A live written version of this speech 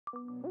The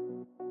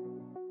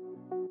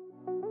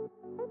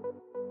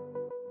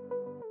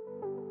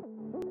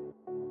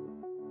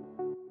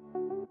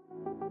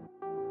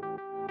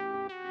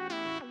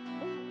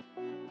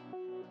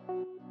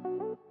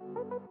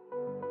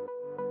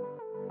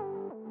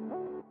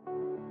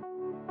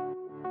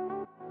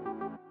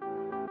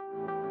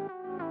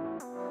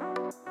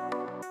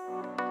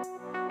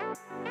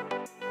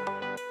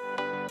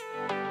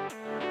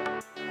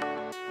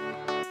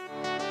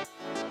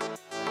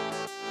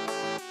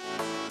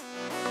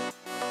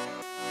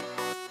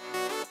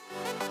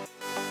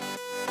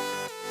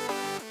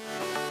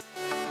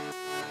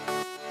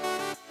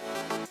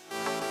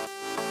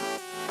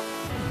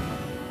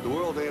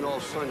world ain't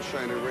all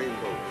sunshine and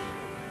rainbows.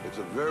 It's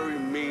a very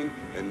mean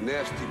and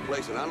nasty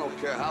place, and I don't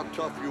care how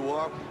tough you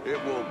are,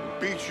 it will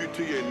beat you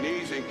to your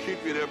knees and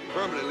keep you there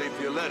permanently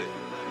if you let it.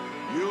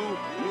 You,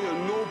 me, or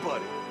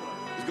nobody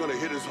is gonna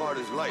hit as hard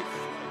as life.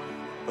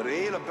 But it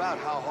ain't about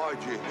how hard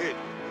you hit.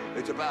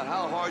 It's about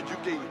how hard you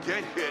can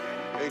get hit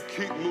and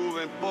keep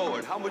moving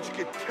forward. How much you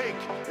can take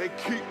and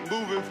keep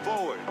moving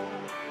forward.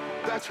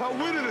 That's how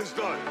winning is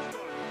done.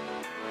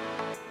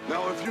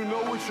 Now, if you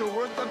know what you're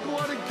worth, then go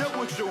out and get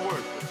what you're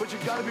worth. But you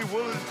gotta be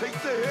willing to take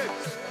the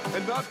hits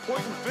and not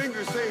pointing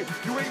fingers saying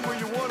you ain't where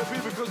you want to be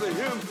because of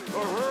him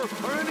or her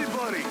or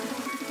anybody.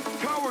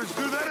 Cowards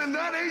do that, and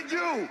that ain't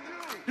you.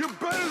 You're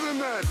better than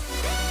that.